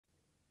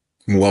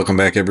Welcome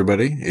back,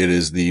 everybody. It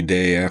is the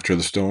day after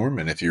the storm,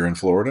 and if you're in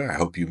Florida, I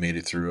hope you made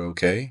it through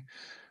okay.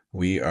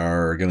 We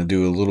are going to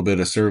do a little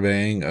bit of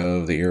surveying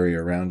of the area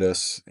around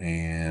us,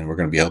 and we're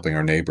going to be helping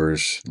our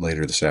neighbors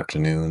later this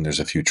afternoon. There's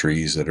a few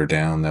trees that are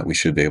down that we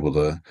should be able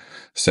to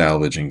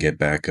salvage and get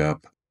back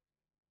up.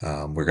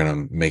 We're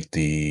going to make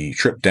the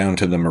trip down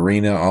to the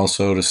marina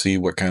also to see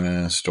what kind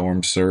of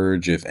storm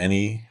surge, if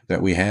any,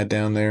 that we had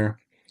down there.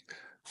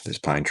 This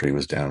pine tree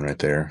was down right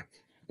there.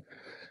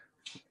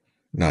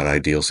 Not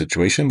ideal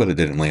situation, but it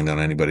didn't land on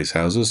anybody's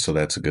houses, so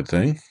that's a good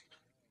thing.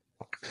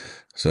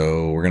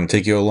 So we're going to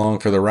take you along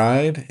for the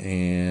ride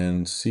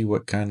and see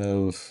what kind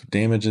of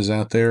damage is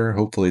out there.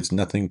 Hopefully it's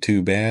nothing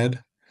too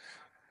bad.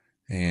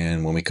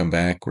 And when we come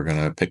back, we're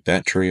going to pick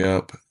that tree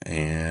up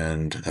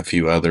and a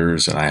few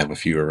others. And I have a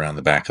few around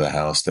the back of the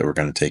house that we're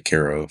going to take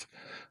care of.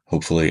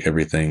 Hopefully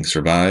everything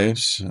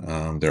survives.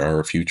 There are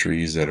a few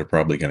trees that are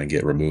probably going to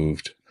get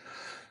removed,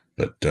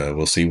 but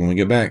we'll see when we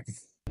get back.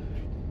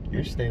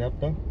 You're staying up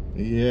though?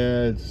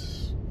 Yeah,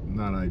 it's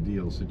not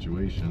ideal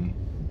situation.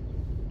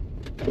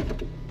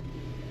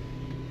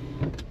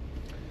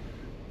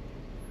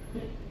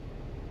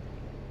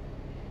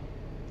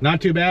 Not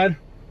too bad?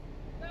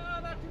 No,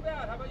 not too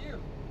bad. How about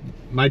you?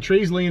 My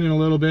tree's leaning a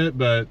little bit,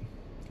 but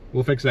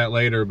we'll fix that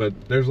later.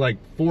 But there's like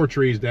 4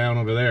 trees down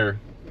over there.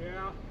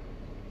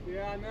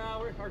 Yeah,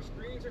 no, our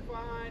screens are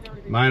fine.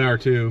 Everything's Mine are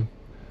fine. too.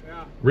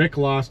 Yeah. Rick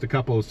lost a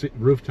couple of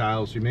roof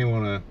tiles. You may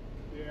want to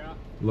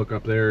look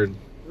up there.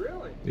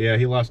 Really? Yeah,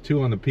 he lost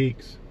 2 on the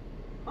peaks.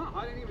 Huh,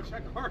 I didn't even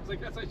check ours. I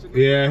guess I should.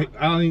 Yeah,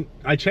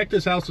 I checked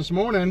this house this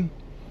morning,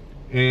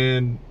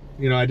 and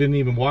you know, I didn't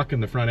even walk in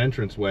the front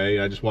entrance way.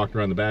 I just walked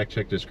around the back,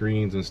 checked the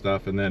screens and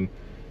stuff, and then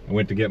I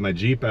went to get my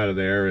Jeep out of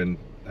there, and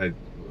I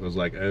was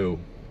like, oh,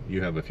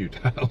 you have a few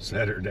tiles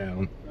that are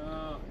down.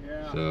 Oh,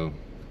 yeah. So.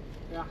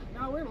 Yeah,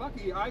 no, we're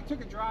lucky. I took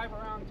a drive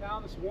around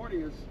town this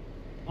morning. It's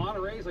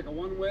Monterey's like a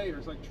one-way.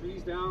 There's like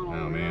trees down all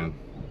around. Man.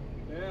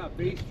 Yeah,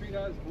 Bay Street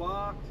is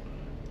blocked.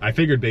 I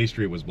figured Bay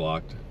Street was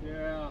blocked.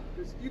 Yeah,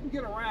 you can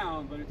get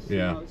around, but it's,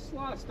 yeah. There's a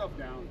lot of stuff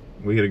down.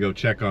 We got to go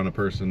check on a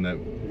person that...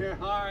 Yeah,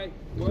 hi.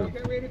 Well,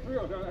 get ready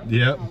through.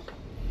 Yep.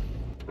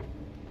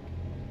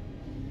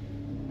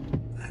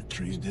 That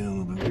tree's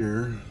down over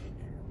here.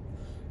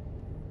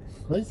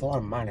 There's a lot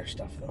of minor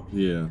stuff though.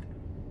 Yeah.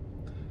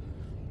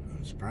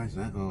 I'm surprised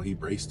that. Oh, he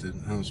braced it.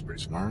 That was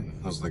pretty smart.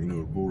 That was like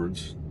new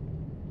boards.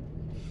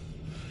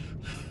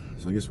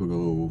 So I guess we'll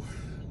go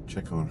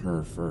check on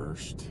her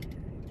first.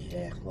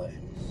 Yeah,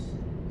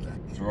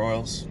 those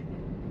Royals.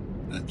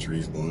 That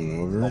tree's blown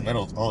over.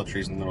 All the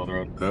trees in the middle of the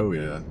road. Oh,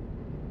 yeah.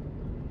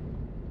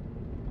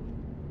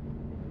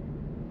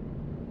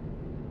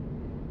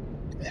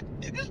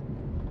 It is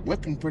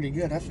whipping pretty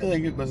good. I feel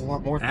like it was a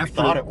lot more than I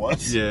thought it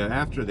was. Yeah,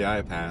 after the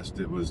eye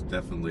passed, it was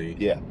definitely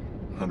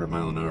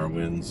 100-mile-an-hour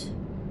winds.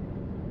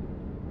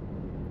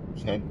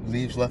 There's no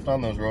leaves left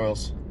on those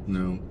Royals.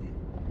 No.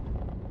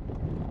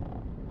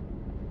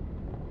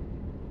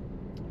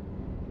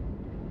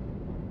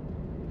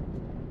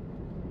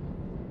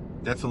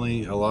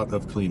 Definitely a lot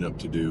of cleanup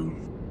to do.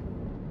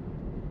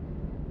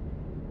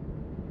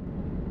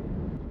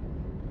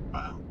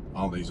 Wow.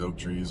 All these oak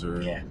trees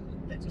are... Yeah,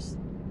 they just...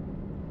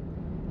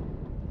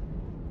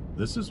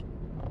 This is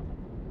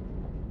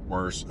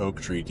worse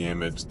oak tree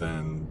damage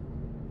than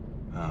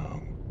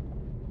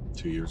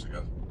 2 years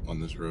ago on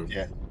this road.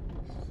 Yeah.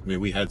 I mean,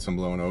 we had some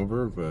blown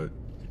over, but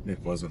it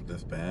wasn't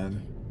this bad.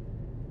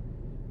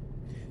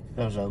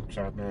 Those oaks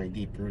aren't very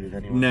deep rooted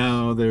anyway.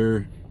 No,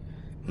 they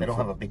don't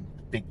have a big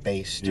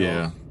base to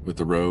yeah, them. with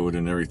the road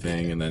and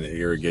everything, and then the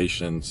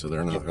irrigation, so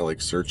they're not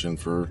like searching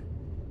for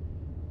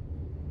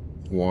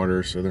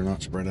water, so they're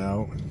not spread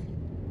out.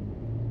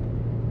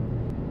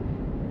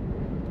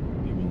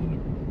 Be willing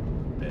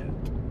to bet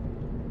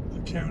the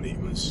county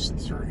was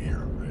through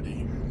here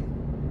already.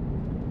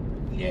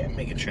 Yeah,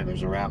 making sure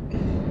there's a route.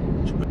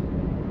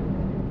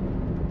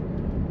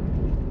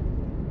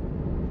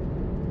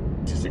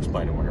 Just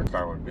explaining where her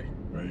car would be.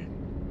 Right.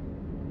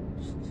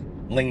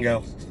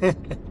 Lingo.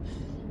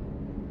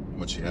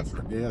 What she had for...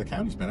 Yeah, the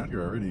county's been out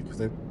here already because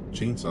they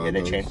chainsawed. Yeah,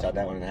 they those. chainsawed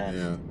that one in half.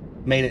 Yeah.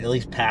 Made it at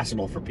least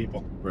passable for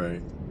people.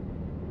 Right.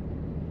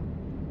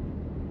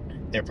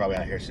 They're probably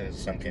out here as soon as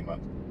the sun came up.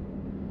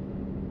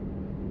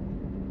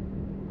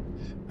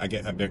 I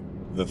bet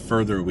the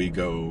further we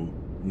go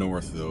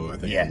north, though, I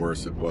think the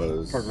worse it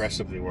was.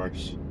 Progressively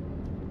worse.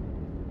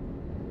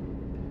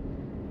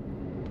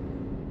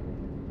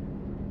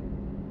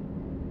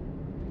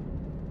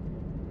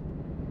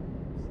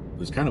 It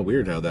was kind of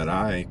weird how that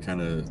eye kind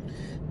of...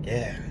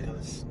 Yeah, it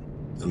was...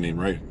 I mean,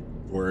 right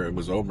where it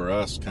was over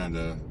us, kind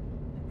of...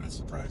 That's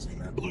surprising.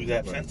 That blew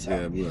that fence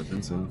out. Yeah, blew that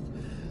fence out.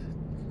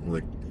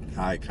 The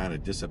eye kind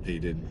of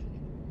dissipated.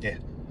 Yeah.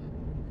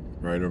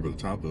 Right over the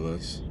top of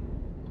us.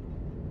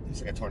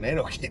 It's like a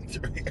tornado came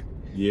through here.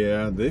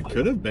 Yeah, they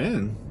could have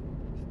been.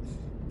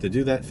 To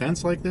do that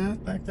fence like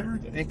that back there?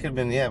 It could have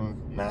been, yeah,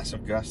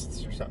 massive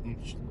gusts or something.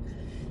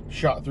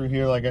 Shot through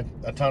here like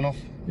a tunnel.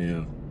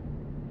 Yeah.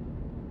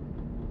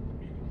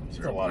 Is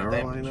there a lot of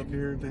power damage. line up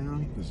here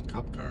down? There's a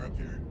cop car up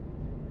here.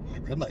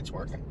 Headlights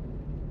working.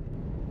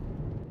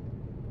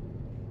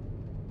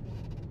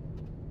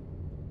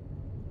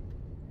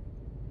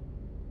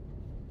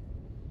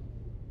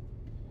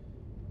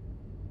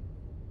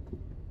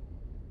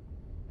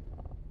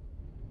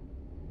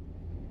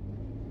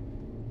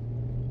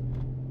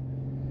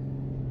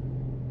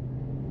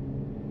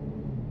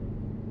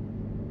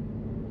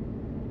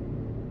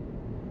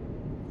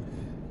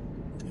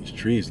 These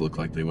trees look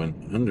like they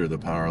went under the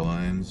power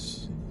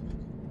lines.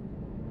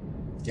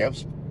 Yep.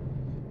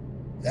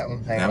 That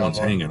one's hanging That on one's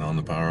one. hanging on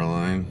the power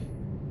line.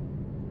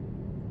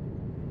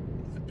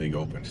 A big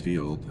open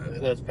field.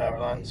 Those power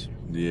lines.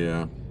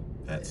 Yeah,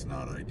 that's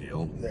not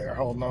ideal. They're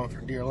holding on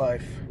for dear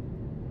life.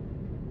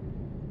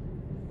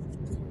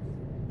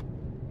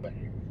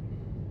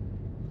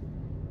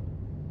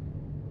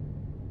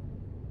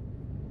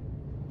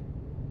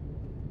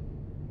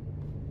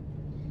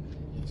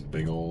 It's a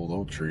big old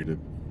oak tree.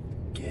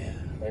 Yeah.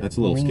 That's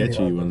a little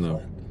sketchy when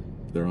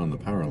they're on the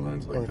power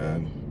lines like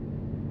that.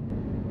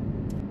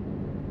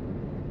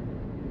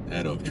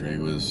 That oak tree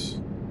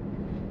was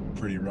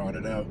pretty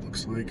rotted out,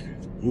 looks like.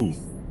 Ooh.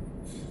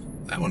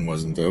 That one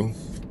wasn't, though.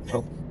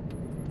 Nope.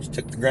 Just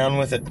took the ground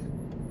with it.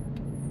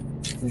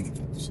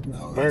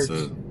 No, that's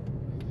Birds.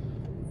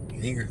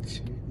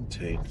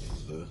 tape,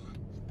 the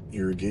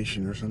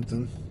irrigation or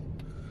something.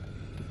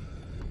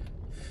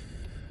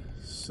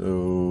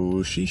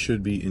 So she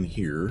should be in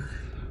here.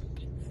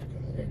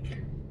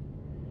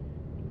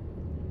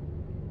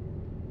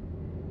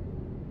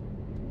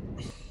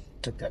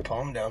 Took that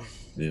palm down.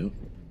 Yeah.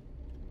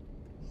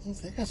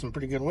 They got some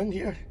pretty good wind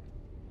here.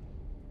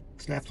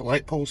 Snap the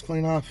light poles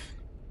clean off.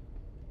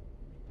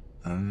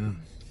 I don't know.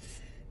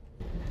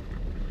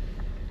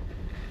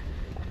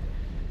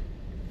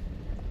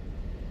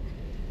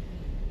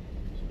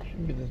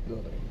 Should be this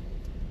building.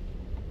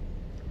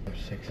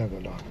 Six, I'll go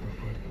dock real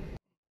quick.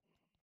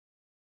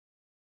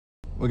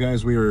 Well,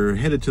 guys, we are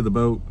headed to the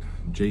boat.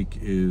 Jake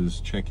is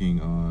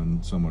checking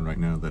on someone right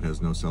now that has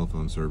no cell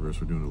phone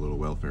service. We're doing a little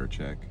welfare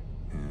check,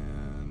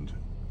 and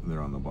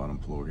they're on the bottom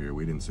floor here.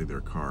 We didn't see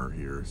their car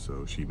here,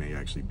 so she may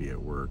actually be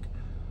at work.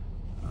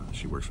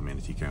 She works for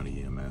Manatee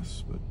County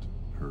EMS, but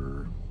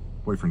her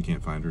boyfriend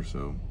can't find her,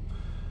 so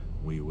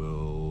we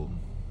will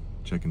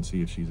check and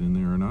see if she's in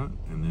there or not,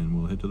 and then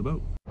we'll head to the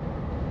boat.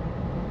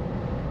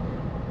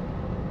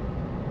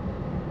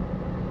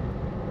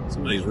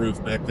 Somebody's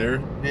roof back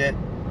there. Yeah.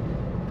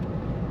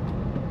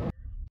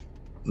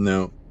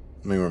 No,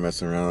 maybe we're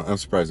messing around. I'm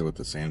surprised with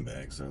the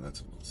sandbags, so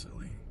that's a little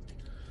silly.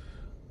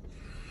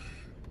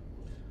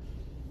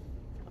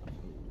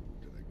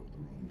 Did I go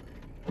the wrong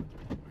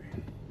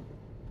way?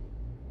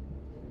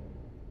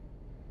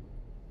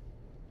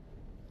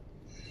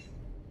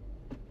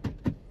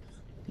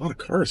 A lot of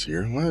cars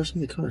here. Why are there so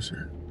many cars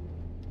here?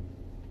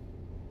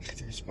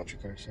 There's a bunch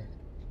of cars here.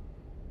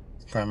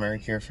 Primary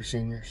care for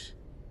seniors.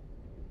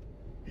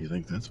 You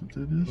think that's what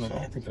that is? No,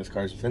 I think those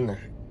cars have been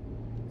there.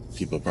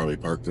 People probably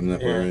parked them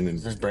that way, and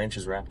There's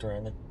branches wrapped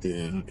around it.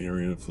 yeah,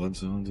 area flood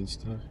zones and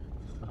stuff.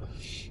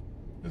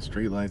 The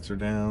street lights are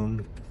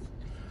down.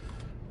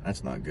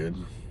 That's not good.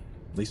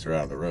 At least they're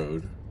out of the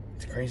road.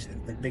 It's crazy.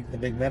 The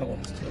big metal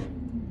ones too.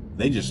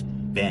 They just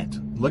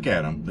bent. Look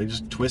at them. They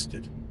just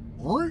twisted.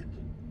 What?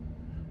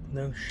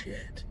 No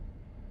shit.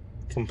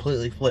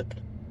 Completely flipped.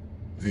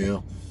 Yeah.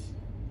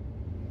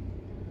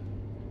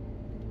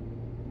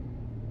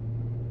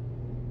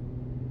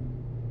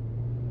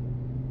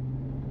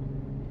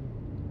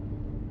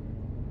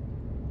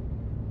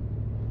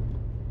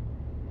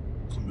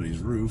 Somebody's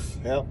roof.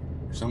 Yep.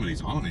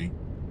 Somebody's awning.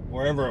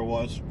 Wherever it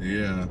was.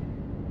 Yeah.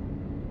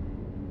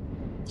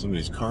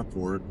 Somebody's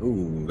carport.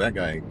 Ooh, that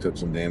guy took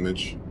some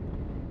damage.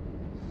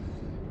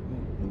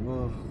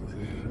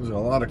 There's a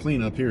lot of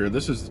cleanup here.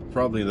 This is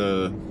probably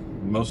the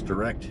most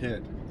direct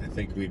hit I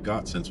think we've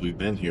got since we've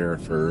been here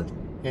for...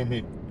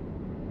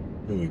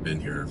 We've been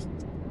here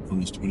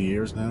almost 20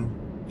 years now?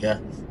 Yeah.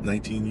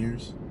 19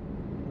 years?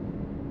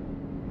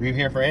 Were you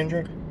here for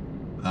Andrew?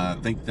 I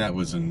think that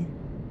was in...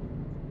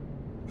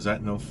 Was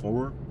that in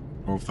 04?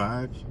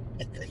 05?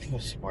 I think it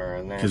was somewhere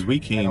in there. Because we I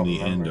came don't the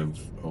remember. end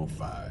of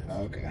 05.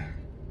 Okay.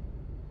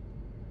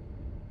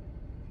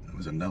 There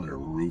was another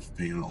roof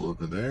panel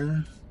over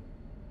there.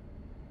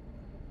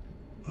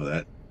 Oh,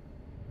 that...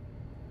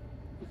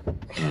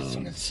 That's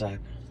on the side.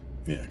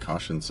 Yeah,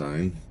 caution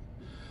sign.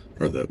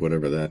 Or the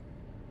whatever that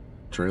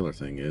trailer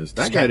thing is.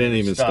 That Just guy gotta didn't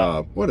even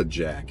stop. stop. What a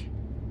jack.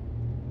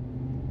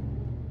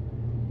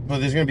 Well,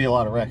 there's going to be a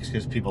lot of wrecks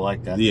because people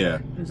like that. Yeah,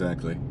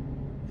 exactly.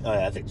 Oh,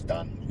 yeah, I think it's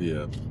done.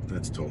 Yeah,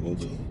 that's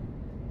totaled.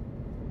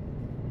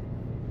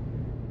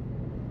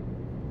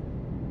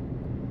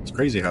 It's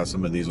crazy how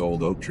some of these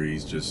old oak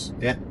trees just...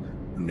 Yeah.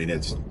 I mean,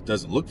 it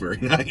doesn't look very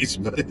nice,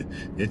 but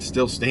it's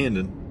still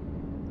standing.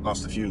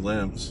 Lost a few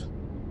limbs.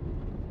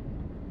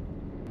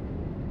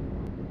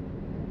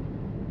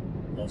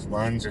 Those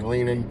lines are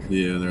leaning.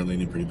 Yeah, they're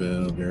leaning pretty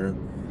bad up here.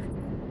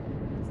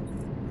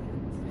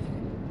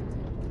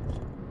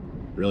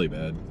 Really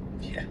bad.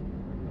 Yeah.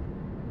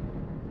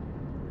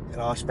 An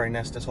osprey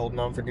nest is holding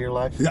on for dear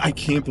life. I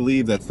can't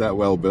believe that's that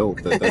well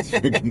built that that's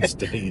freaking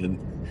staying.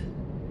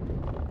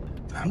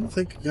 I don't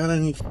think it got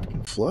any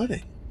fucking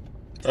flooding.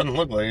 Doesn't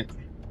look like it.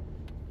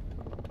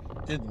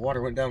 The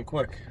water went down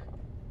quick.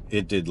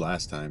 It did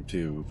last time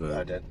too, but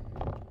I did.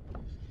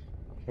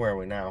 Where are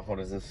we now? What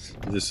is this?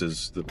 this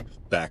is the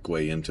back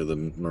way into the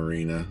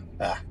marina.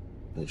 Ah.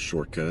 Little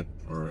shortcut,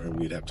 or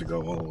we'd have to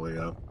go all the way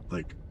up,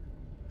 like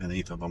an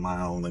eighth of a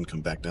mile, and then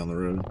come back down the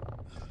road.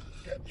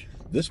 Gotcha.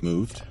 This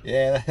moved.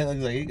 Yeah, that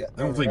looks like you got.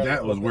 I don't think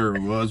that was where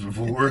it was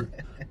before.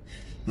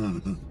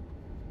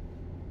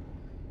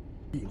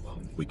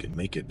 We could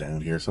make it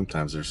down here.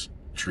 Sometimes there's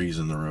trees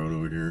in the road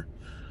over here.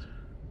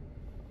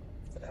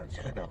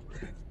 I know.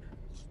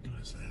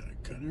 Is that a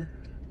gutter?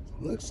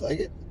 Looks like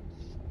it.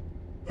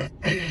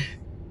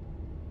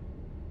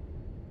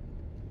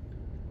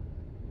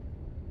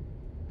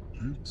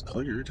 It's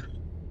cleared.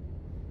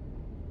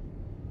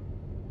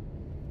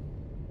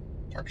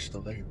 Park's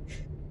still there.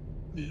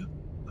 Yeah,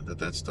 I thought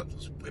that stuff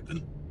was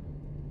whipping.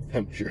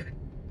 I'm sure.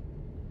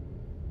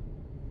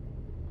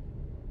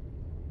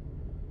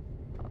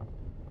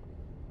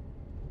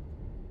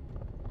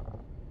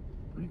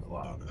 A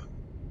lot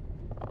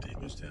of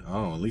damage down.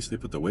 Oh, at least they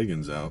put the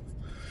Wiggins out.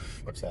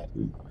 What's that?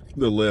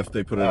 The lift,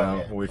 they put it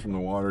out yeah. away from the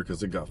water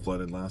because it got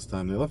flooded last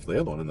time. They left the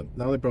other one in the.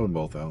 Now they brought them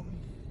both out.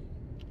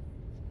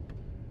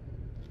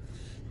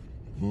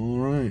 All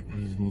right,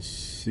 let's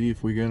see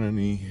if we got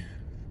any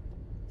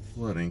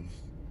flooding.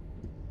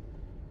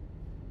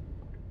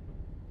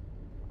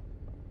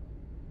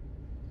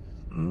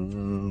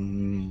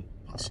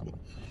 Possible.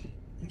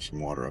 There's some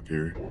water up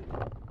here.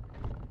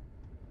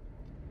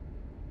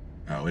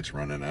 Oh, it's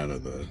running out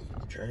of the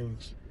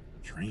Drains.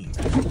 drain.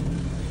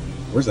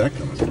 Where's that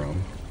coming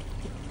from?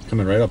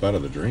 Coming right up out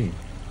of the drain.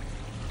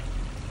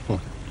 Huh.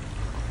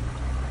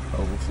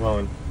 Oh, it's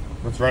flowing.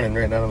 It's running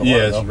right down to the Yeah,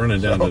 water. it's though,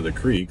 running down so. to the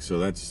creek, so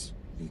that's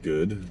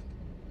good.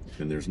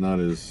 And there's not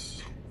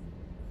as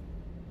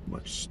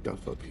much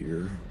stuff up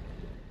here.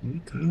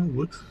 It kind of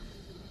looks.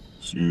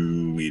 So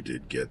we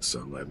did get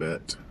some, I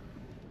bet.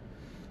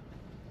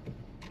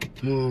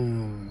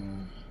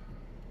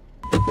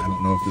 I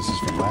don't know if this is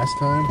from last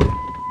time.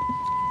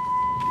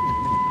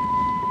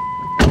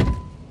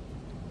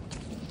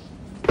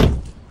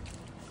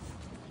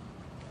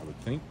 I would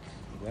think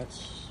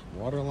that's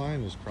water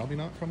line is probably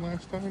not from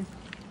last time.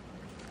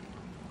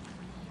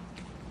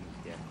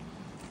 Yeah.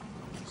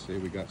 Say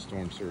we got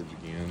storm surge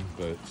again,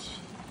 but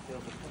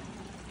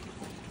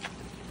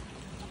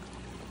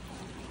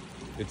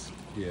it's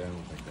yeah. I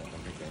don't think that. I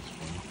think that's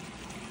fun.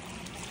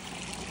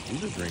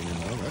 These are draining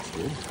though. That's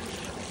good.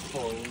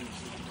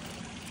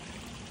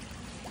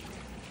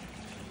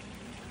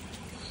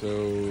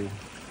 So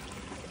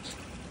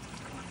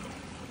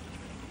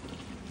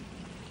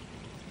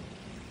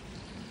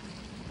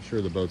I'm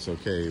sure the boat's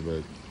okay,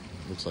 but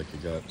looks like you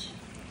got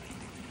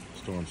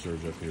storm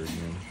surge up here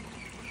again.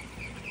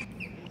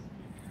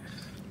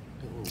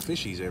 Little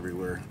fishies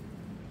everywhere.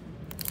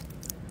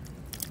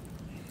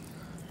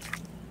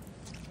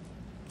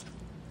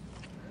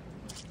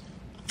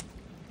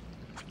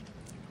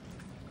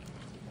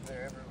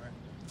 They're everywhere.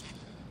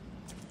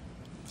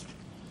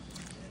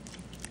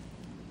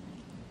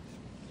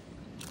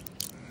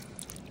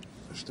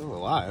 They're still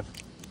alive.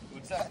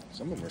 What's that?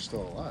 Some of them are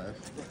still alive.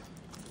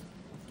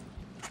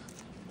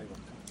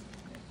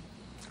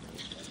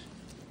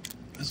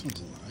 This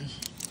one's alive.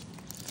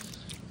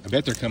 I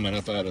bet they're coming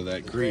up out of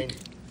that creek.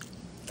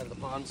 And the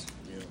ponds.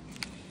 Yeah.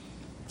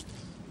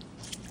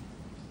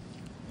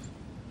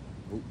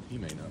 Oh, he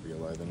may not be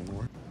alive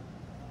anymore.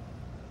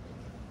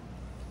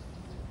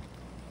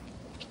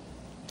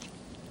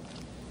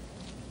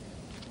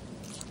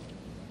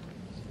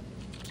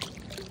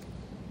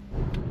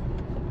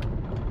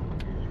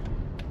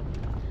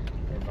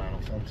 Their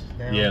vinyl fences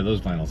down. Yeah,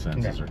 those vinyl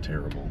fences Yeah. are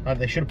terrible.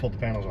 They should have pulled the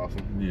panels off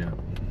them. Yeah.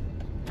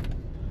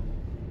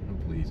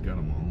 Hopefully he's got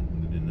them all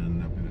and they didn't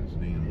end up in his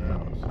damn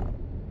house.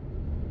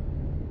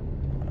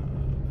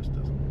 This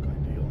doesn't look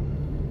ideal.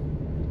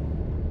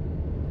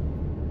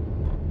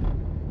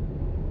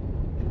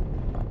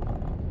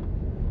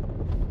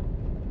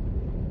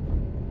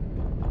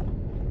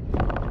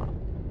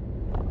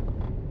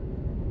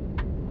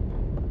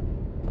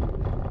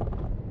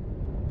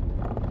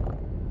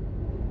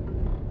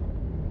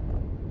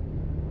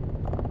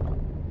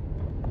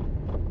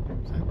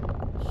 Is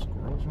that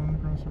squirrels running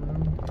across the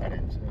road? I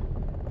didn't see it.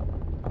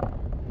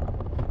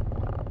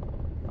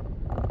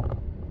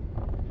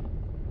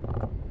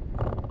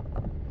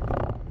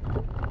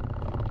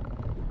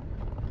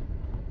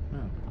 No,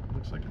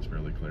 looks like it's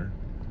fairly clear.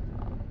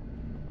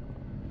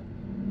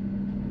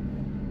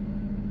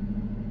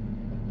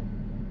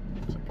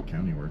 Looks like the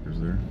county workers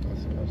there.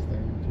 That's what I was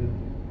thinking too.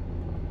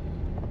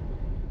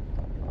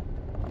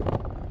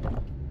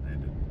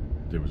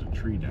 There was a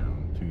tree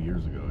down 2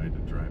 years ago. I had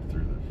to drive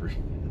through the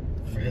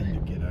freaking thing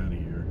to get out of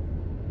here.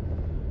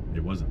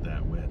 It wasn't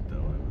that wet though.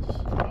 It was.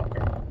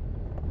 Okay.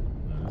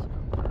 That is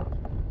concrete.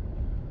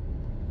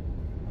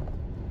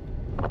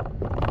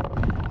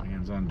 All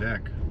hands on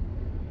deck.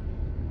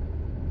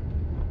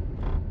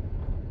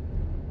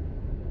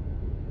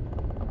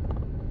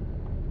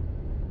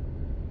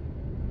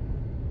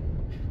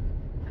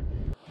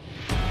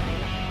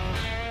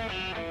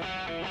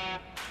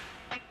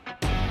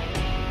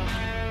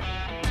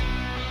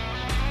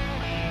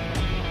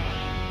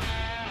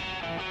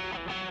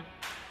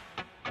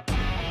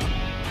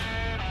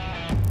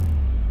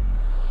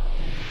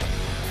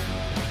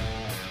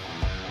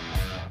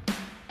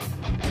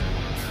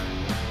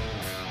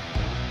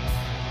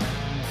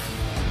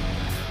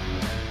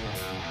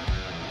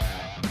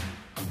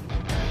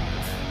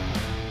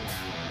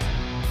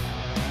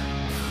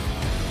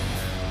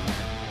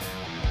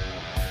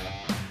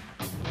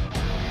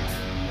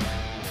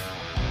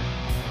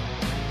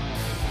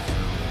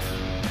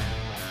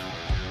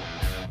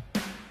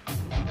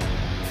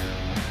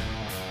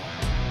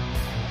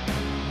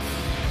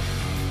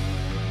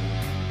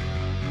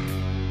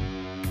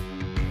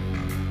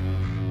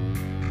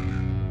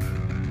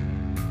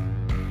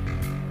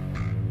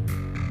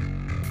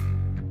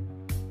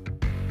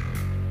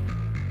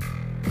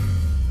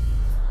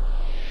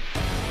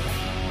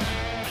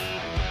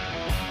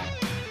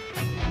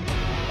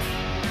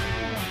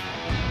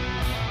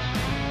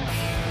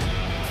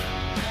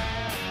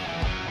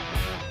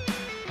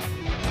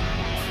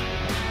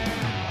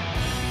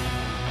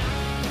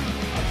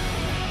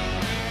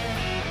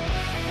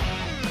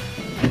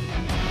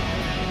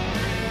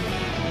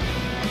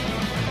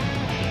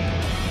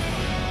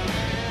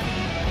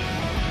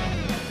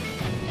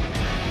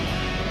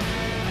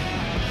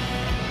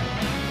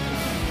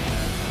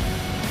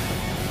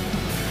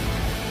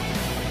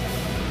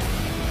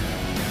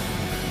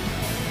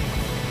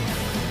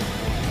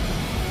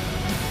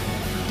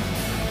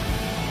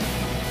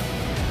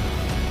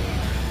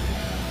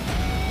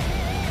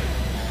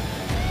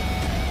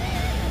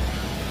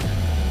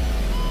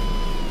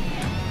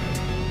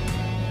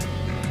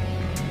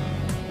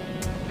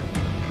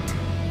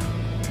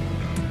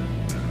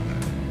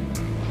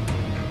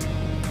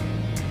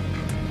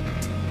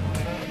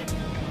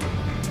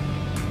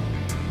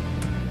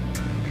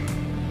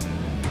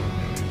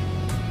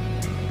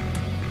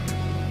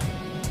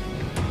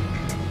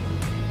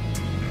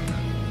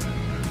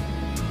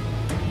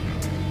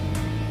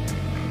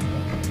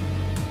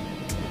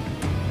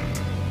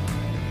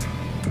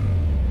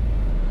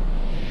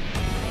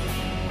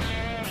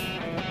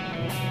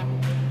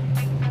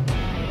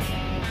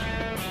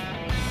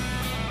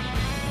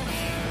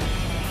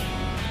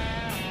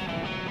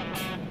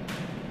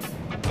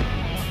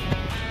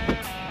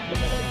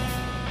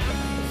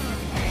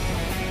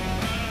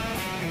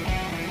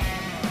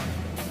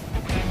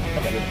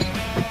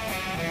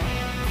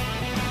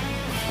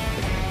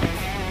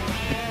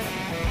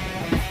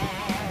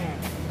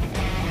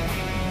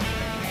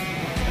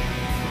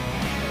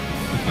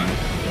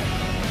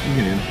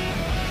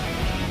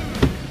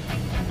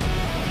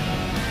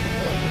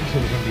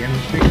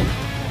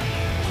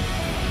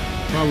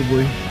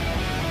 probably.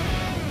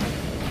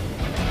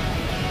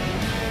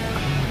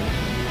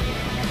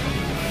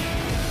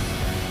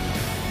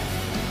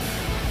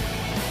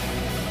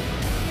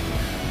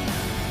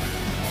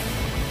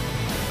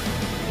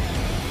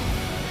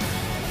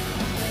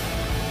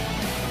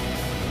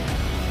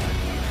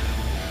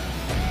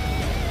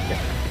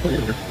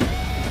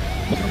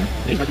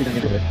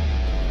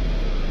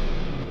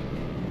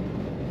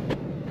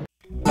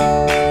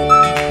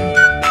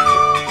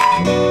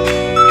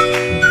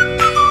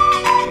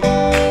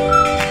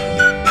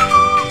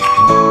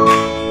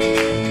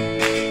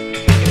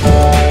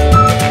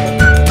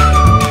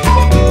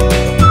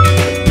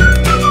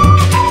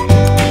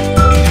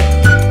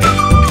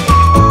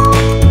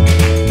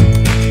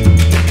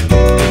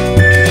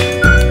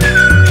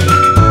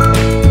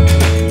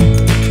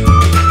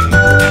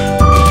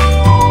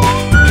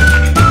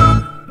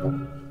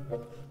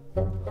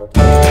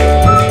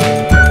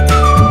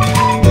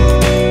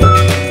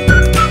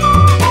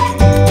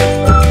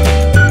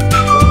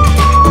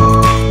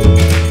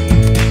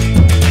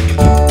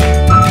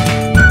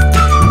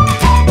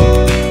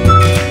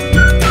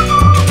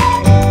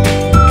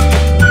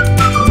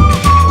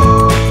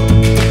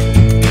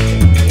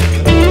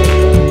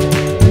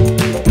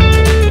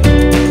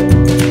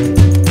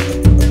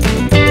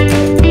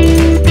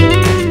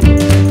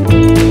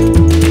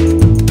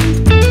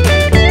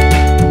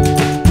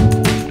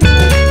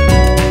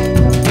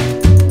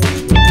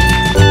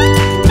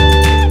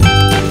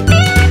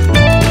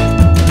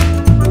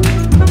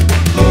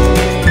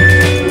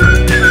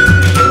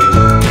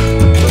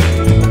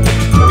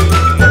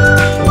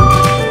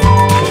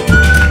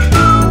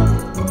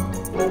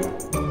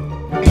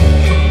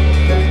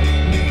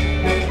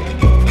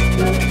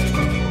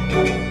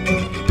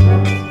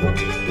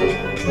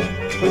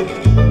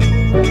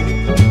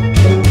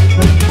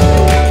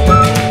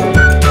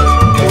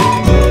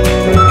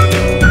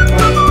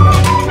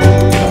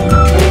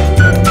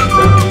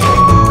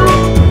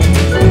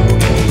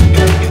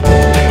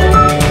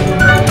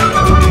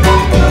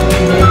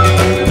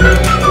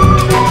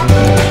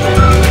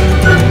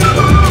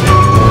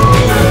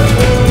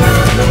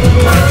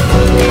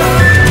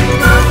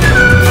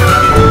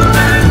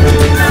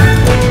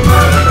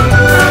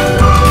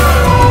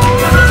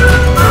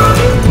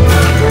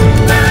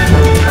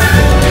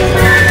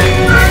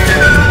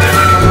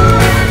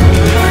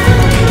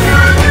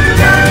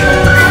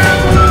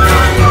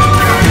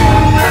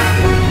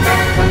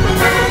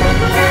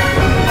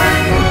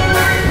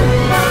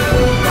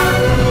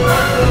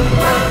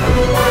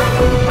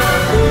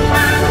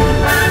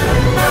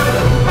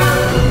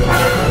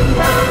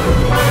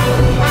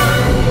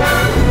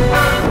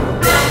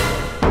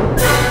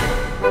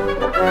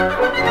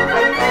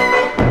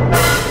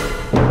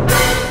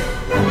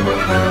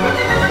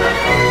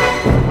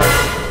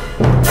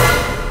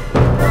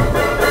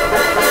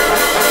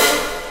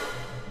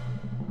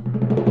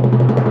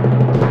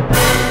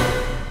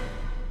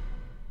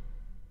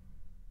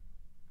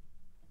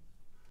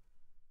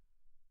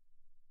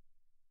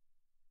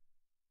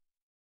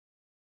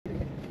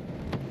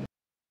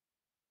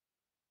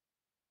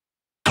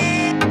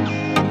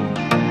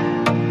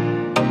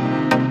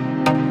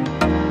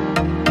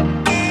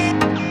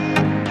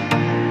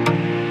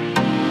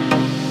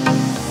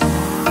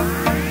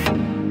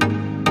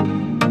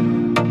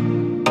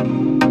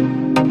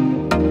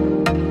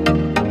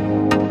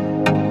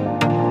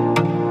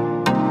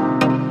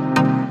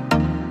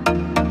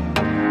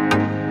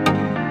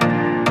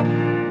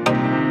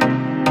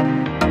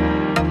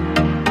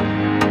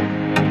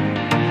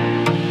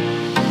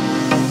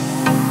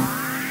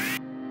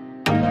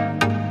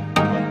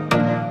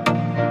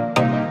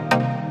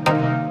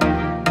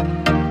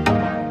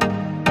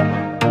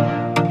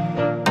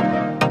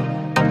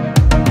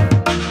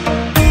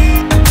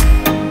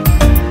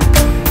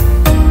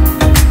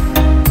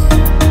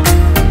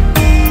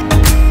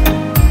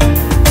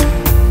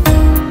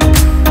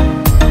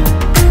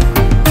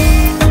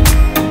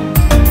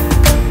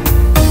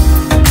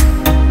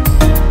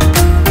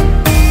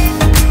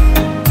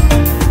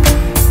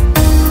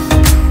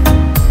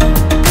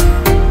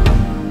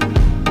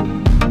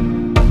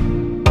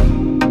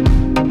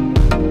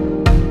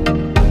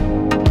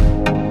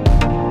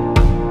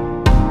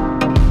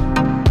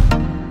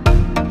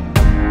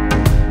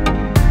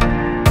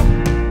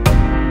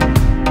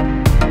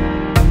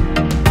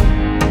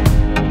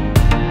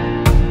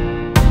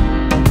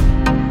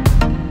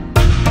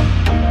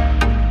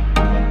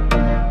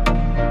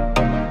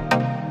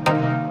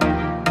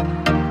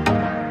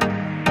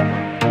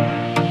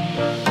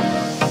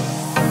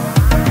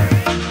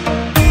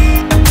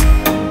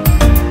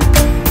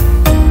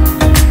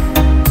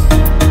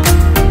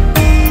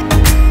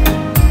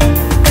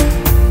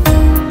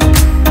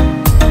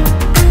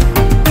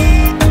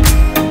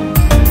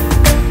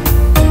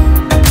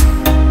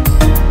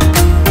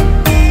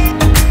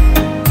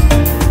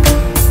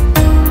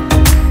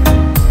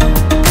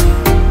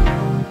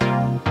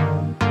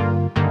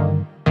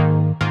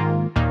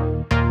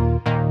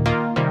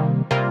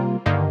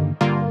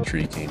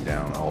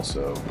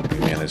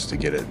 just to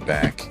get it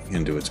back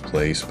into its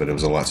place, but it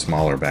was a lot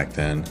smaller back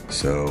then.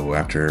 So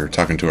after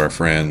talking to our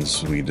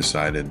friends, we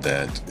decided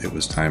that it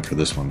was time for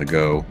this one to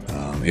go.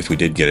 If we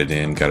did get it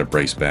in, got to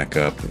brace back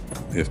up.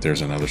 If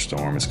there's another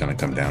storm, it's going to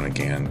come down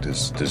again.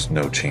 There's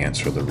no chance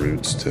for the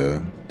roots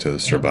to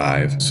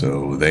survive.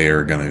 So they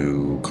are going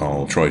to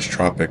call Troy's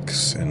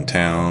Tropics in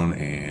town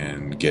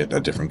and get a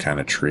different kind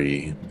of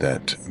tree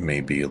that may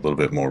be a little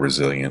bit more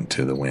resilient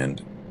to the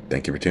wind.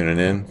 Thank you for tuning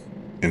in,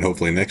 and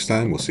hopefully next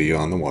time we'll see you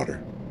on the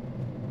water.